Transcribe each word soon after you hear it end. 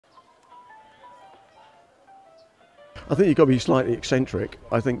I think you've got to be slightly eccentric.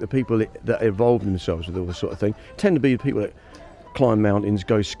 I think the people that involve themselves with all this sort of thing tend to be the people that climb mountains,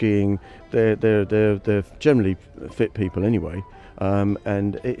 go skiing. They're generally fit people anyway,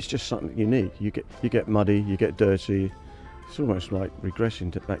 and it's just something unique. You get muddy, you get dirty. It's almost like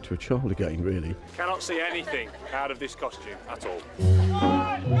regressing back to a child again, really. Cannot see anything out of this costume at all.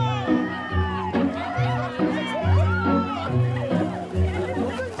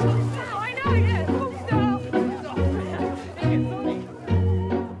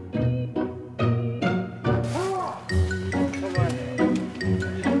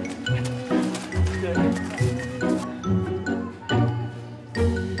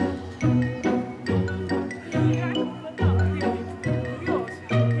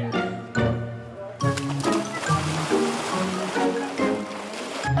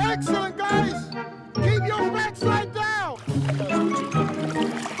 Excellent, guys! Keep your backside down!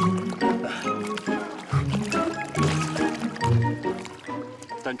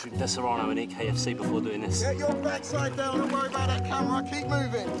 Don't drink Deserano and eat KFC before doing this. Get your backside down, don't worry about that camera, keep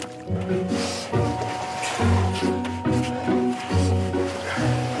moving.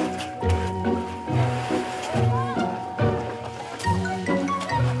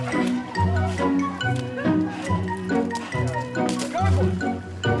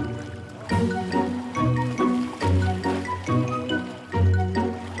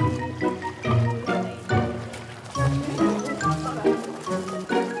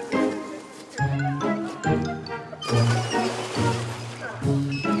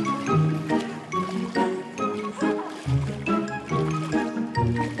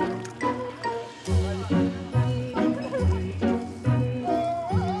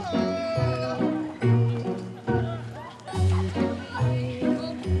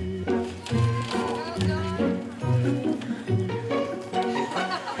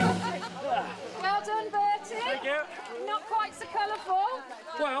 Not quite so colourful.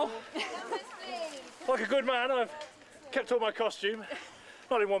 Well, like a good man, I've kept all my costume,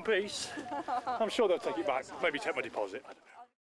 not in one piece. I'm sure they'll take it back, maybe take my deposit, I don't know.